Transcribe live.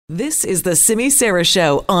This is the Simi Sara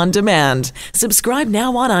Show on demand. Subscribe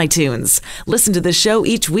now on iTunes. Listen to the show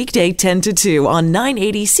each weekday 10 to 2 on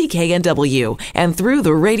 980 CKNW and through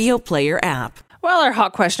the Radio Player app. Well, our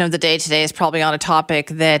hot question of the day today is probably on a topic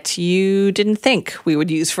that you didn't think we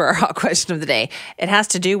would use for our hot question of the day. It has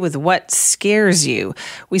to do with what scares you.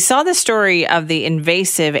 We saw the story of the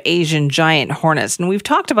invasive Asian giant hornets, and we've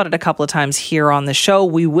talked about it a couple of times here on the show.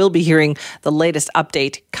 We will be hearing the latest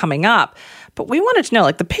update coming up. But we wanted to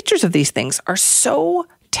know, the pictures of these things are so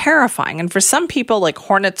terrifying. And for some people,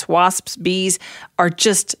 hornets, wasps, bees are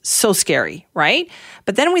just so scary, right?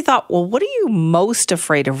 But then we thought, well, what are you most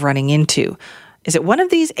afraid of running into? Is it one of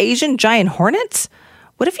these Asian giant hornets?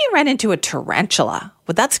 What if you ran into a tarantula?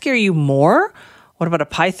 Would that scare you more? What about a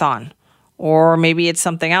python? Or maybe it's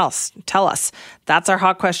something else. Tell us. That's our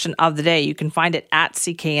hot question of the day. You can find it at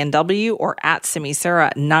CKNW or at Simi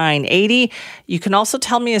Sara 980. You can also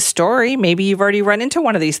tell me a story. Maybe you've already run into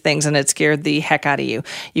one of these things and it scared the heck out of you.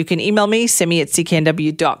 You can email me,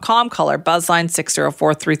 simi@cknw.com. Call our buzzline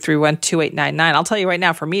 604-331-2899. I'll tell you right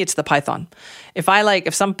now, for me, it's the python. If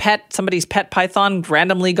somebody's pet python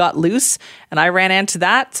randomly got loose and I ran into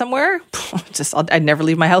that somewhere, I'd never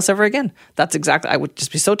leave my house ever again. I would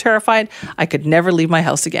just be so terrified. I could never leave my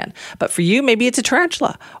house again. But for you, maybe it's a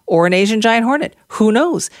tarantula or an Asian giant hornet. Who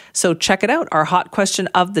knows? So check it out. Our hot question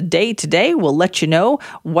of the day today will let you know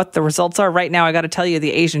what the results are. Right now, I got to tell you,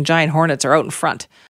 the Asian giant hornets are out in front.